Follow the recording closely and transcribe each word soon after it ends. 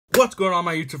What's going on,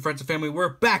 my YouTube friends and family? We're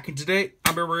back, and today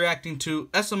I'm reacting to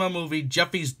SML movie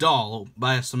Jeffy's Doll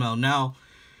by SML. Now,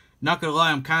 not gonna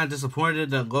lie, I'm kind of disappointed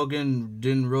that Logan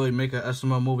didn't really make a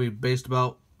SML movie based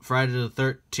about Friday the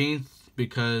 13th,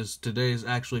 because today is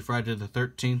actually Friday the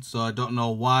 13th, so I don't know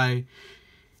why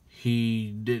he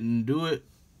didn't do it.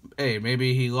 Hey,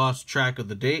 maybe he lost track of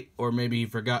the date, or maybe he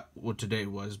forgot what today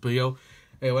was. But yo,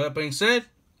 hey, with that being said,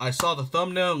 I saw the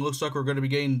thumbnail, and it looks like we're going to be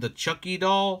getting the Chucky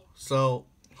doll, so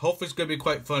hopefully it's going to be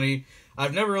quite funny.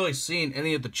 I've never really seen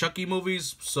any of the Chucky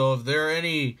movies, so if there are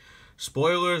any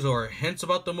spoilers or hints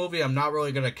about the movie, I'm not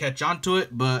really going to catch on to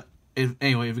it. But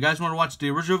anyway, if you guys want to watch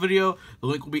the original video, the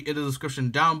link will be in the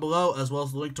description down below, as well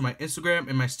as the link to my Instagram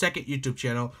and my second YouTube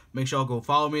channel. Make sure y'all go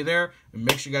follow me there, and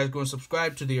make sure you guys go and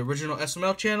subscribe to the original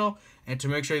SML channel. And to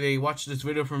make sure that you watch this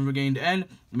video from beginning to end,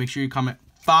 make sure you comment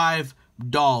 5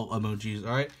 doll emojis,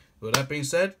 alright? With that being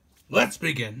said, let's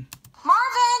begin.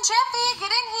 Marvin, Jeffy, get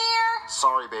in here.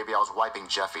 Sorry, baby, I was wiping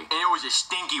Jeffy. And it was a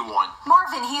stinky one.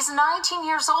 Marvin, he's 19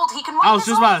 years old. He can wipe I was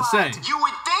his just own about to say. butt. You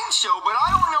would think so, but I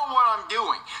don't know what I'm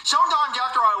doing. Sometimes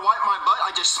after I wipe my butt,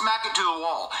 I just smack it to the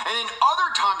wall. And then other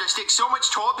times I stick so much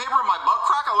toilet paper in my butt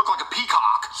crack, I look like a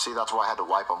peacock. See, that's why I had to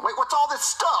wipe them. Wait, what's all this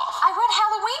stuff? I went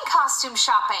Halloween costume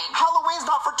shopping. Halloween's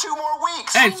not for 2 more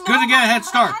weeks. Hey, it's good to get a head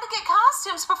start. I had to get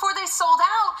costumes before they sold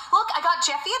out. Look, I got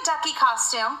Jeffy a ducky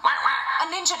costume, a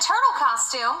Ninja Turtle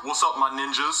costume. What's up, my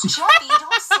ninjas? Jeffy,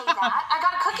 don't say that. I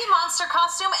got a Cookie Monster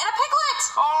costume and a Piglet.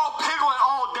 Oh, Piglet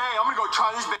all day. I'm gonna go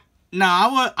try this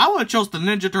Nah, I would have chose the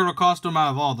Ninja Turtle costume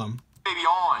out of all of them. baby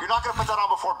on. You're not gonna put that on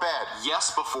before bed.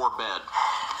 Yes, before bed.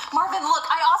 Marvin, look,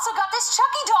 I also got this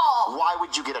Chucky doll. Why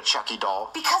would you get a Chucky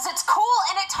doll? Because it's cool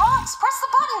and it talks. Press the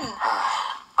button.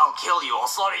 I'll kill you. I'll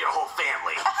slaughter your whole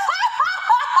family.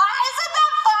 Isn't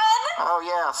that fun? Oh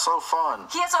yeah, so fun.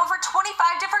 He has over 25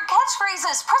 different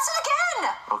catchphrases. Press it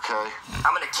again. Okay.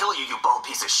 I'm gonna kill you, you bald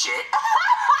piece of shit.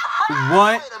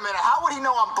 What? Wait a minute, how would he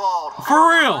know I'm bald? For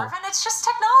real? Marvin, it's just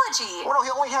technology. Well, no,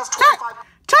 he only has 25...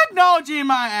 Technology in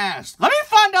my ass. Let me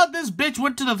find out this bitch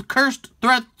went to the cursed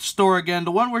threat store again,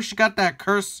 the one where she got that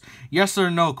cursed yes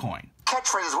or no coin.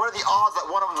 catchphrases. What are the odds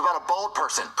that one of them's about a bald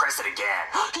person? Press it again.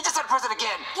 He just said press it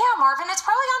again. Yeah, Marvin, it's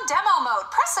probably on demo mode.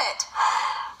 Press it.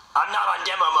 I'm not on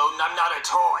demo mode and I'm not a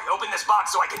toy. Open this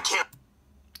box so I can kill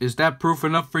Is that proof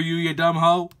enough for you, you dumb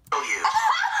hoe? you.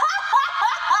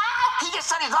 He just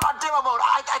said he's not on demo mode.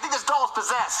 I think this doll is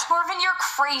possessed. Marvin, you're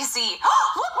crazy.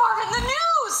 Look, Marvin, the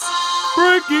news.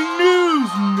 Breaking news,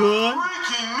 nut.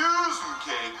 Breaking news,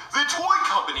 okay? The toy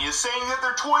company is saying that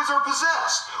their toys are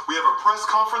possessed. We have a press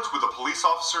conference with a police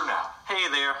officer now. Hey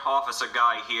there, Officer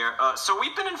Guy here. So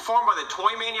we've been informed by the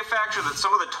toy manufacturer that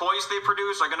some of the toys they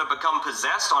produce are going to become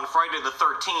possessed on Friday the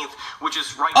 13th, which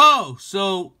is right Oh,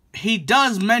 so he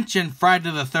does mention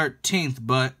Friday the 13th,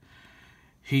 but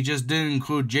he just didn't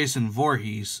include Jason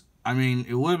Voorhees. I mean,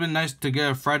 it would have been nice to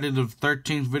get a Friday the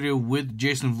 13th video with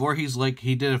Jason Voorhees like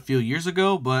he did a few years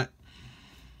ago, but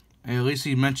at least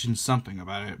he mentioned something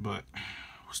about it, but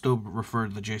still refer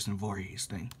to the Jason Voorhees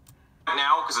thing.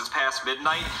 now because it's past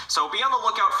midnight. So be on the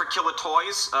lookout for killer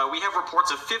toys. We have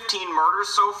reports of 15 murders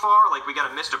so far. Like, we got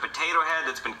a Mr. Potato Head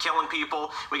that's been killing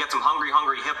people. We got some hungry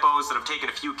hippos that have taken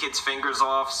a few kids' fingers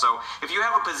off. So if you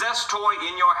have a possessed toy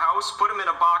in your house, put them in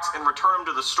a box and return them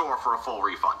to the store for a full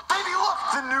refund. Baby, look!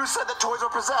 The news said that toys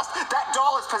are possessed. That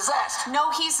doll is possessed.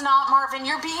 No, he's not, Marvin.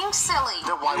 You're being silly.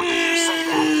 Then why would the news say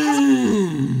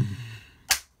that?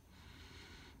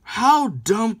 How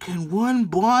dumb can one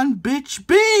blonde bitch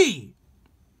be?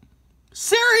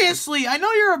 Seriously, I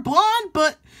know you're a blonde,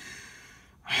 but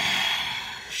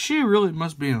she really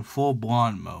must be in full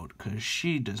blonde mode, because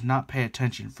she does not pay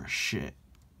attention for shit.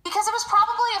 Because it was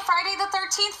probably a Friday the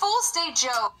 13th Fool's Day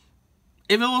joke.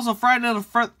 If it was a Friday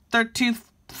the 13th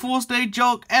Fool's Day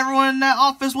joke, everyone in that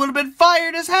office would have been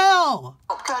fired as hell.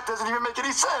 That doesn't even make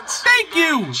any sense. Thank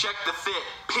you. Check the fit.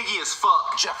 Piggy as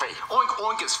fuck. Jeffy. Oink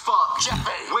oink as fuck.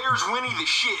 Jeffy. Where's Winnie the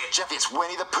shit? Jeffy, it's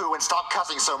Winnie the Pooh, and stop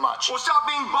cussing so much. Well, stop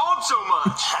being bald so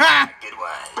much. Good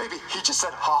one. Baby, he just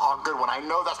said, ha ha, good one. I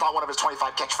know that's not one of his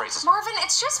 25 catchphrases. Marvin,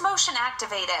 it's just motion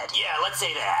activated. Yeah, let's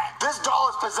say that. This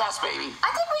doll is possessed, baby. I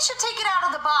think we should take it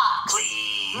out of the box.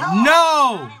 Please.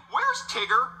 No. Where's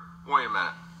Tigger? Wait a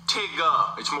minute.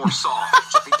 Tigger. It's more soft.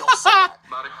 Jeffy, don't say that.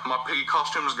 Buddy, my piggy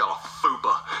costume's got a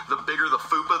fupa. The bigger the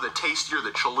fupa, the tastier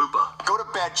the chalupa. Go to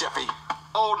bed, Jeffy.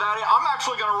 Oh, Daddy, I'm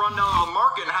actually gonna run down to the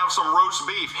market and have some roast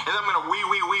beef, and then I'm gonna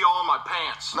wee all in my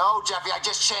pants. No, Jeffy, I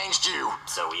just changed you.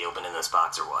 So we opening this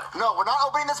box or what? No, we're not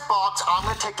opening this box. I'm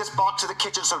gonna take this box to the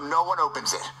kitchen so no one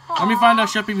opens it. Let me find out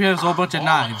Chef Pee Pee has a whole bunch of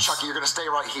knives. Chucky, you're gonna stay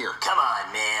right here. Come on,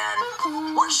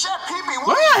 man. Where's Chef Pee Pee?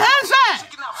 What the hell is that?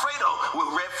 Chicken Alfredo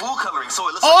with red food coloring, so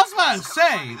it looks Oh, I like was about to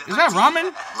say, is that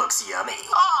ramen? looks yummy.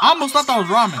 I almost thought that was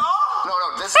ramen. No,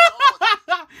 this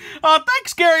doll Oh,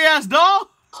 thanks, scary ass doll.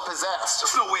 is possessed.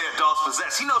 There's no way that doll's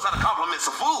possessed. He knows how to compliment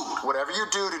some food. Whatever you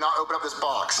do not open up this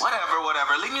box. Whatever.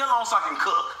 Leave me alone so I can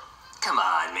cook. Come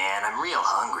on, man. I'm real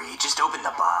hungry. Just open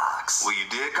the box. Well, you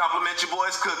did compliment your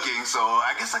boy's cooking, so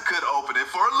I guess I could open it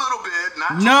for a little bit.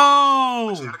 Not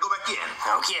No. gotta go back in.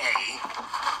 Okay.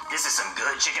 This is some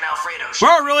good chicken Alfredo shit.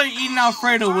 We're really eating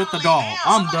Alfredo with the doll.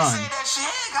 I'm done.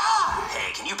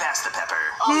 Hey, can you pass the pepper?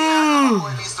 Mm.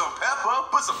 Boy needs some pepper.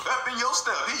 Put some pepper in your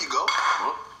stuff. Here you go.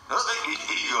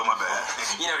 Here you go, my bad.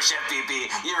 You know, Chef BB,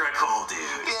 you're a cool dude.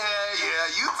 Yeah.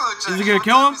 You thought Is he gonna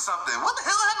kill him? something. What the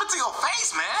hell happened to your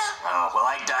face, man? Oh, well,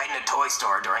 I died in a toy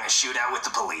store during a shootout with the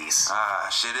police.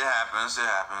 Shit, it happens.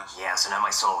 Yeah, so now my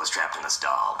soul is trapped in this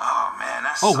doll. Oh, man,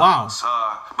 that's Oh, wow.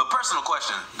 But personal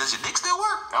question, does your dick still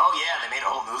work? Oh, yeah, they made a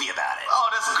whole movie about it. Oh,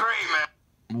 that's great, man.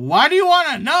 Why do you want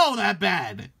to know that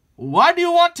bad? Why do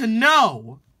you want to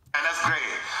know? Man, that's great.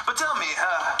 But tell me,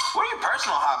 what are your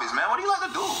personal hobbies, man? What do you like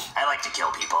to do? I like to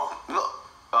kill people. Look.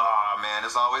 Oh, man,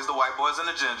 it's always the white boys and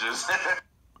the gingers.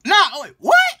 Nah, wait,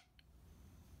 what?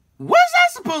 What is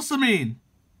that supposed to mean?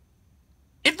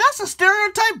 If that's a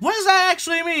stereotype, what does that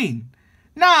actually mean?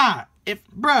 Nah,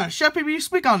 bruh, Chef PB,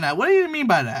 speak on that. What do you mean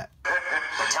by that?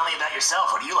 But tell me about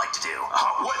yourself. What do you like to do?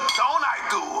 What don't I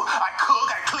do? I cook,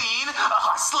 I clean,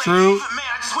 I slave. True. Man,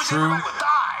 I just wish True. everybody would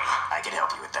die. I can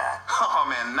help you with that. Oh,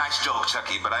 man, nice joke,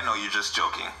 Chucky, but I know you're just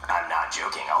joking. I'm not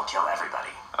joking. I'll kill everybody.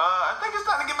 I think it's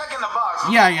time to get back in the box.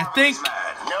 Yeah, you think?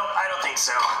 No, I don't think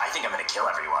so. I think I'm gonna kill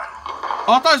everyone.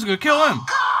 Oh, I thought he was gonna kill him.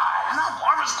 God, now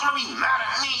Marvin's gonna be mad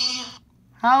at me.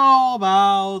 How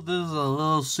about this is a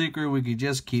little secret we could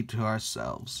just keep to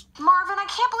ourselves? Marvin, I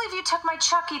can't believe you took my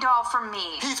Chucky doll from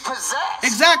me. He's possessed.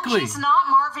 Exactly. No, he's not,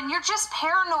 Marvin. You're just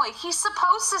paranoid. He's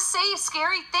supposed to say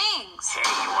scary things. Hey,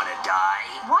 you wanna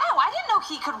die? Wow, I didn't know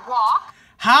he could walk.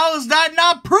 How is that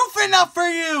not proof enough for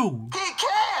you? He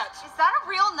can't. Is that a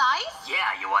real knife?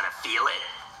 Yeah, you wanna feel it?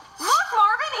 Look,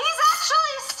 Marvin, he's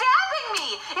actually stabbing me.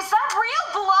 Is that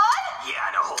real blood? Yeah,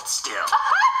 now hold still.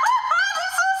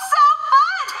 This is so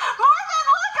fun. Marvin,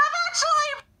 look, I'm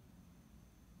actually...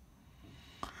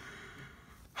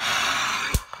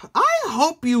 I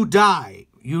hope you die,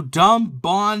 you dumb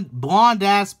blonde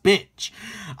ass bitch.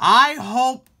 I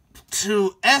hope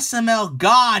to SML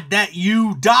God that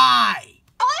you die.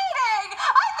 bleeding.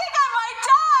 I think I might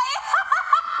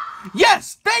die.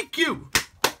 Yes, thank you.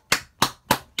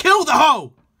 Kill the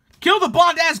hoe. Kill the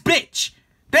blonde ass bitch.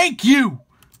 Thank you.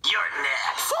 You're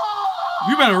next.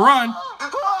 You better run.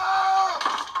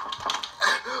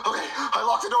 Okay, I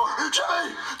locked the door.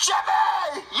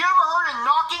 Jeffy! You ever heard of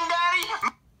knocking,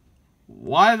 Daddy?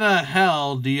 Why the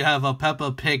hell do you have a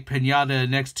Peppa Pig pinata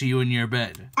next to you in your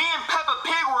bed? Me and Peppa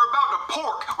Pig were about to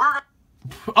pork.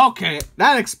 We're Okay,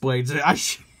 that explains it.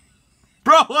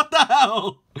 Bro, what the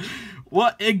hell?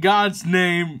 What in God's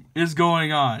name is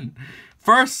going on?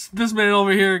 First, this man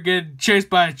over here getting chased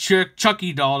by a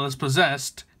Chucky doll that's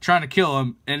possessed, trying to kill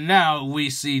him, and now we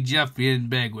see Jeffy in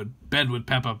bed with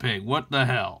Peppa Pig. What the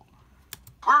hell?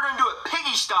 We're gonna do it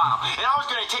piggy style, and I was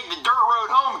gonna take the dirt road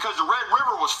home because the Red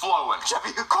River was flowing.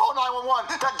 Jeffy, call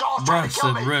 911. That doll's Bruh trying to kill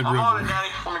said me. Red I'm on it, River. Daddy.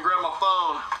 Let me grab my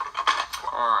phone.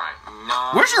 Alright,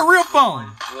 911. Where's your real phone?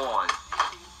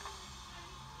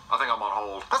 I think I'm on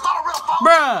hold. That's not a real phone.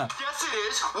 Bruh! Yes, it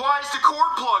is. Why is the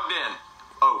cord plugged in?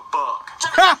 Oh, fuck.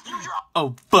 Use your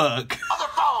Oh, fuck.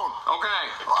 other phone. Okay.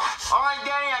 Alright,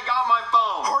 Daddy, I got my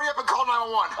phone. Hurry up and call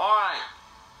 911. Alright.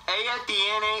 Ella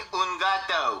tiene un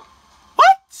gato.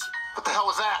 What? What the hell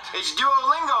was that? It's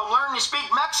Duolingo. I'm learning to speak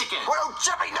Mexican. Well,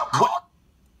 Jeffy, no call.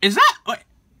 Is that... Wait,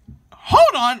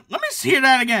 hold on. Let me hear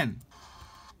that again.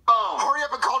 Phone. Hurry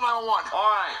up and call 911.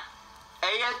 Alright.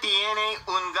 Ella tiene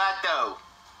un gato.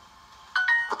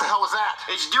 What the hell was that?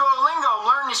 It's Duolingo. I'm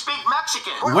learning to speak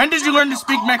Mexican. Well, When did you learn to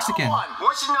Jeffy, speak call Mexican? 911.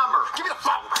 What's the number? Give me the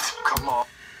phone. Come on.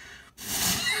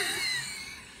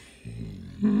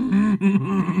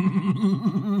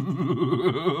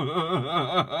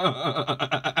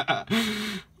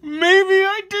 Maybe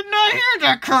I did not hear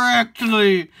that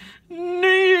correctly.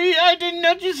 Maybe I did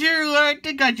not just hear what I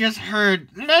think I just heard.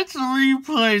 Let's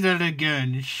replay that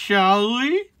again, shall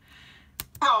we?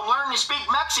 I'm learning to speak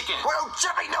Mexican. Well,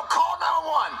 Jeffy, no, call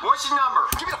 911. What's the number?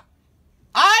 Give me the...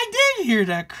 I did hear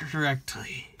that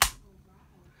correctly.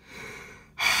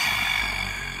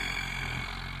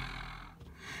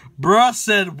 Bruh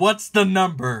said, what's the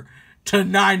number to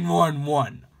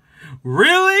 911?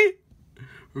 Really?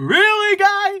 Really,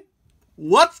 guy?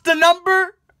 What's the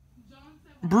number?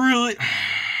 Really?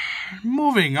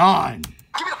 Moving on.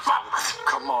 Give me the phone.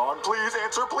 Come on, please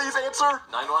answer, please answer.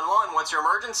 911, what's your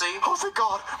emergency? Oh, thank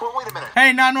God. Well, wait a minute.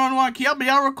 Hey, 911, can you help me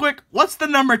out real quick? What's the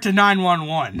number to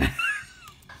 911?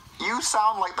 You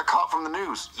sound like the cop from the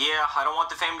news. Yeah, I don't want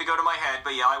the fame to go to my head,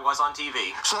 but yeah, I was on TV.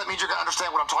 So that means you're gonna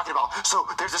understand what I'm talking about. So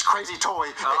there's this crazy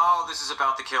toy. Oh, this is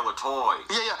about the killer toy.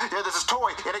 Yeah, there's this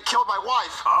toy, and it killed my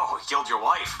wife. Oh, he killed your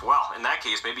wife. Well, in that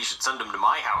case, maybe you should send him to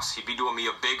my house. He'd be doing me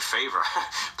a big favor.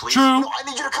 Please? True. No, I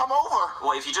need you to come over.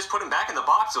 Well, if you just put him back in the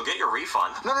box, you'll get your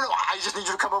refund. No, I just need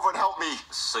you to come over and help me.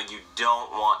 So you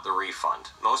don't want the refund.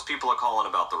 Most people are calling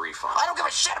about the refund. I don't give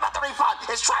a shit about the refund.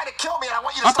 It's trying to kill me, and I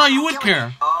want you to I thought stop you would killing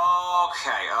me. care.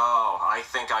 Okay, I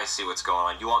think I see what's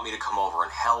going on. You want me to come over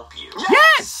and help you?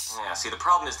 Yes! Yeah, see, the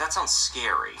problem is that sounds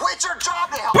scary. Well, it's your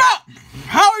job to help. Bro,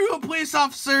 how are you a police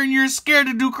officer and you're scared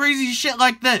to do crazy shit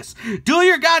like this? Do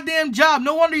your goddamn job.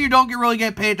 No wonder you don't really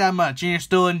get paid that much and you're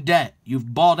still in debt, you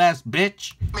bald-ass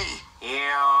bitch. Me.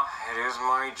 Yeah, it is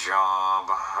my job.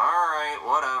 Alright,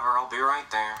 whatever, I'll be right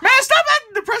there. Man, stop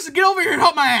acting depressed and get over here and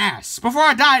help my ass before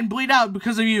I die and bleed out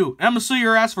because of you. And I'm gonna sue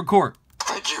your ass for court.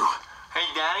 Thank you. Hey,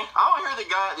 Danny, I don't hear the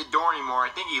guy at the door anymore. I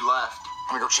think he left.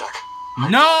 Let me go check.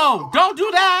 No, don't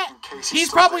do that. In case He's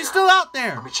still probably there. still out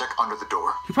there. Let me check under the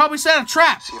door. He probably set a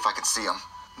trap. See if I can see him.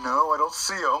 No, I don't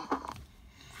see him.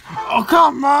 Oh,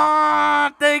 come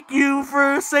on. Thank you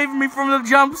for saving me from the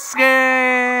jump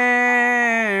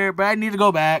scare. But I need to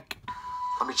go back.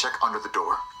 Let me check under the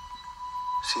door.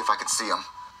 See if I can see him.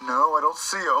 No, I don't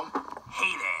see him.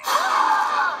 Hey there.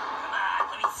 Come on,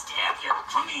 let me stab you.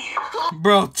 Come here.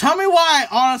 Bro, tell me why I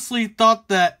honestly thought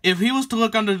that if he was to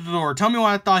look under the door, tell me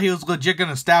why I thought he was legit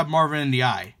gonna stab Marvin in the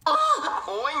eye.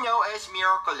 Hoy no es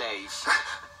miércoles.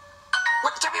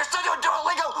 What, Jeffy, you're still doing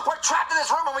Duolingo? We're trapped in this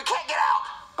room and we can't get out.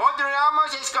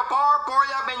 Podríamos escapar por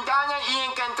la ventana y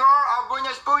encontrar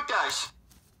algunas putas.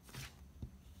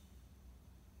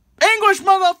 English,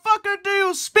 motherfucker, do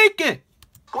you speak it?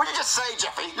 What'd you just say,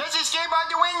 Jeffy? Let's escape out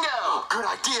the window. Good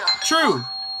idea. True.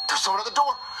 There's someone at the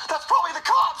door. That's probably the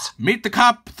cops. Meet the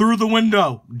cop through the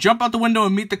window. Jump out the window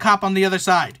and meet the cop on the other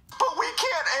side. But we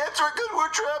can't answer it because we're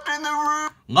trapped in the room.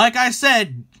 Like I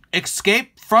said,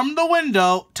 escape from the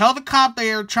window. Tell the cop that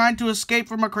you're trying to escape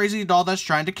from a crazy doll that's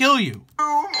trying to kill you.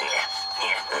 I'll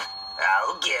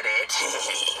get it.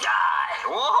 Die.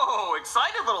 Whoa,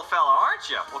 excited little fella, aren't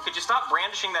you? Well, could you stop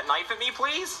brandishing that knife at me,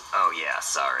 please? Oh, yeah,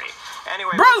 sorry.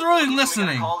 Anyway, Bro's really we got a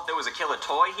listening. call that there was a killer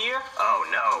toy here. Oh,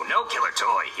 no killer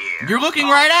toy here. You're looking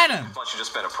right at him. Must have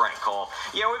just been a prank call.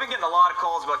 Yeah, we've been getting a lot of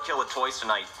calls about killer toys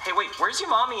tonight. Hey, wait, where's your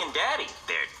mommy and daddy?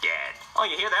 They're dead. Oh,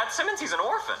 you hear that, Simmons? He's an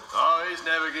orphan. Oh, he's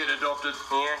never getting adopted.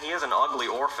 Yeah, he is an ugly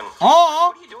orphan.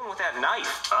 Oh, What are you doing with that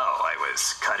knife? Oh, I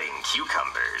was cutting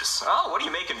cucumbers. Oh, what are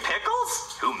you making,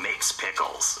 pickles? Who makes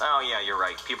pickles? Oh, yeah, you're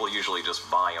right. People usually just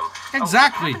buy them.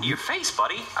 Exactly. Oh, what happened to your face,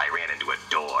 buddy? I ran into a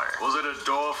door. Was it a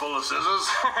door full of scissors?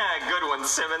 Good one,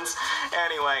 Simmons.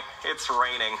 Anyway, it's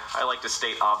raining. I like to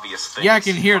state obvious things. Yeah, I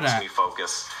can hear Helps that. me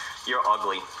focus. You're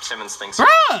ugly. Simmons thinks you're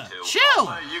bruh, ugly, too. chill.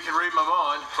 You can read my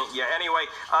mind. Yeah, anyway,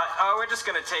 we're just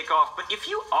gonna take off. But if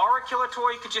you are a killer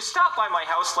toy, could you stop by my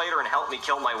house later and help me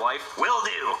kill my wife? Will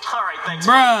do. All right, thanks.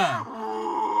 Bruh.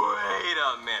 Wait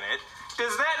a minute.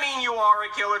 Does that mean you are a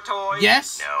killer toy?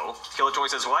 Yes. No. Killer toy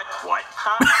says what? What?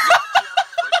 Huh?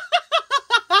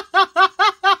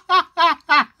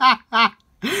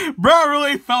 Bro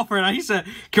really fell for it. He said,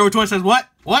 Killer Toy says what?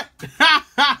 What? Your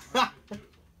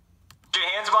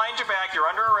hands behind your back. You're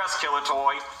under arrest, killer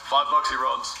toy. $5 he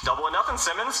runs. Double or nothing,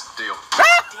 Simmons. Deal.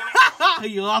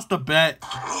 You lost a bet.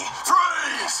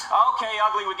 Freeze! Okay,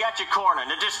 ugly, we got you cornered.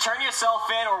 Now just turn yourself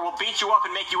in or we'll beat you up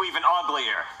and make you even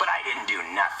uglier. But I didn't do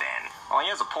nothing. Well, he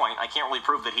has a point. I can't really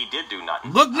prove that he did do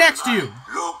nothing. Look next to you.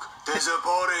 Look, there's a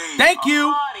body. Thank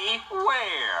you. Body?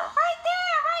 Where? Right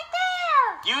there, right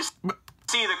there. You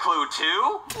see the clue,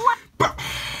 too?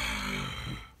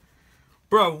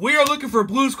 Bro, we are looking for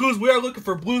Blue's Clues. We are looking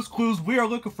for Blue's Clues. We are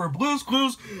looking for Blue's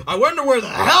Clues. I wonder where the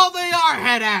hell they are,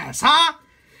 head ass, huh?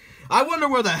 I wonder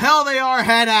where the hell they are,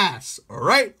 head ass.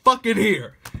 Right fucking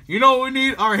here. You know what we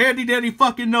need? Our handy dandy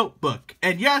fucking notebook.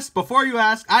 And yes, before you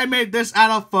ask, I made this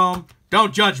out of foam.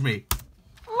 Don't judge me.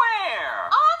 Where?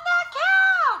 On the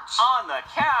couch. On the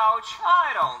couch?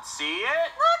 I don't see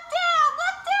it. Look down,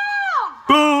 look down.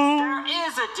 Boom. There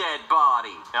is a dead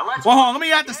body. Now let's... Well, hold on, let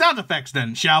me add the sound effects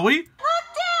then, shall we? Look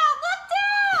down, look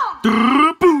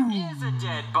down. Boom. There is a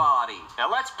dead body. Now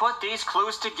let's put these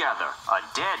clues together. A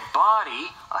dead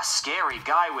body, a scary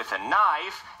guy with a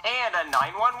knife, and a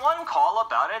 911 call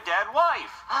about a dead wife.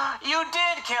 You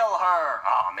did kill her!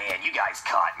 Oh man, you guys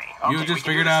caught me. Okay, You just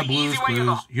figured out Blue's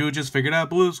Clues. You just figured out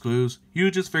Blue's Clues.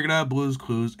 You just figured out Blue's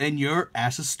Clues, and your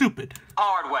ass is stupid.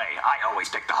 Hard way. I always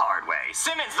pick the hard way.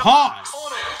 Simmons, the Pause. box.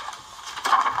 On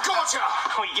it. Gotcha!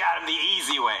 We got him the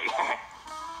easy way.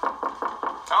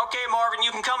 Okay, Marvin,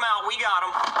 you can come out. We got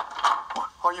him.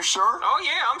 Are you sure? Oh,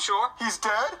 yeah, I'm sure. He's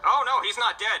dead? Oh, no, he's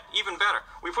not dead. Even better.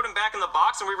 We put him back in the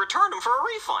box and we returned him for a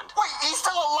refund. Wait, he's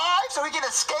still alive so he can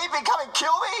escape and come and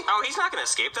kill me? Oh, he's not going to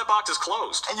escape. That box is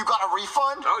closed. And you got a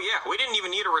refund? Oh, yeah. We didn't even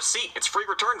need a receipt. It's free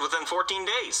returns within 14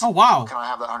 days. Oh, wow. Can I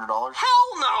have that $100? Hell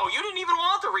no. You didn't even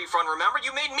want the refund, remember?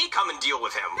 You made me come and deal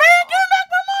with him. Man, give back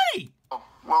my money!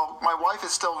 Well, my wife is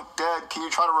still dead. Can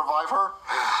you try to revive her?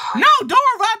 No, don't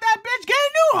revive that bitch. Get a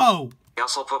new hoe.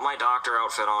 Guess I'll put my doctor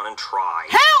outfit on and try.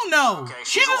 Hell no. Okay,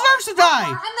 She she's deserves to die.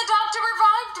 Marvin, the doctor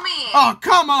revived me. Oh,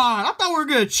 come on. I thought we were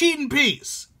going to cheat in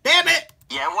peace. Damn it.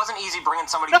 Yeah, it wasn't easy bringing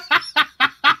somebody...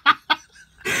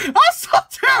 That's so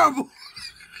terrible.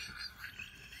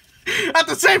 At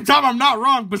the same time, I'm not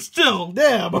wrong, but still,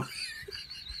 damn.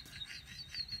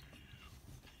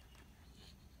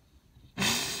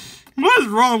 What is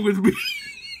wrong with me?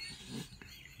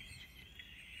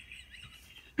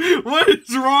 What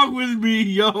is wrong with me,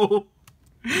 yo?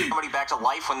 somebody back to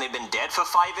life when they've been dead for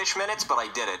 5-ish minutes, but I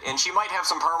did it. And she might have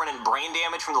some permanent brain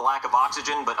damage from the lack of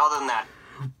oxygen, but other than that...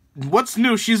 What's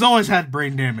new? She's always had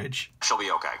brain damage. She'll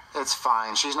be okay. It's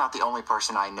fine. She's not the only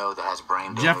person I know that has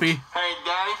brain damage. Jeffy? Hey,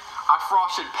 Daddy, I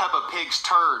frosted Peppa Pig's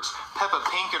turds. Peppa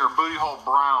Pink and her booty hole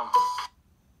brown.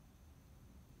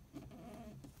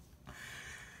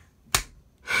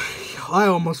 I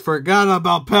almost forgot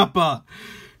about Peppa.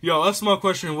 Yo, that's my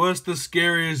question. What's the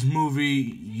scariest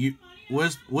movie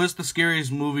what's the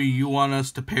scariest movie you want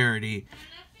us to parody?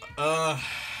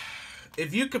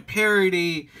 If you could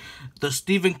parody the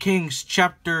Stephen King's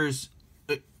chapters,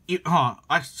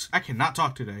 I cannot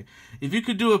talk today. If you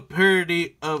could do a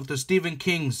parody of the Stephen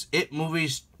King's It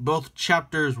movies, both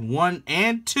chapters 1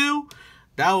 and 2,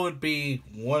 that would be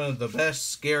one of the best,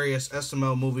 scariest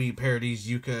SML movie parodies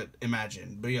you could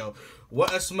imagine. But yo,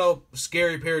 what SML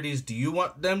scary parodies do you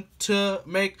want them to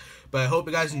make? But I hope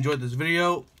you guys enjoyed this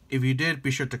video. If you did,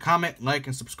 be sure to comment, like,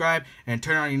 and subscribe, and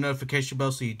turn on your notification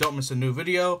bell so you don't miss a new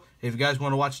video. If you guys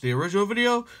want to watch the original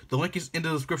video, the link is in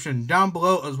the description down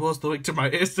below, as well as the link to my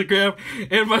Instagram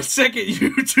and my second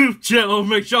YouTube channel.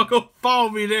 Make sure y'all go follow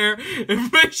me there, and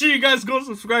make sure you guys go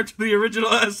subscribe to the original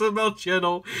SML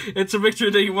channel. And to make sure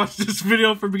that you watch this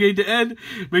video from beginning to end,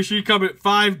 make sure you comment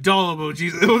 $5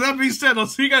 emojis. And with that being said, I'll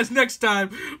see you guys next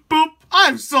time. Boop!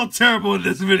 I'm so terrible in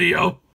this video.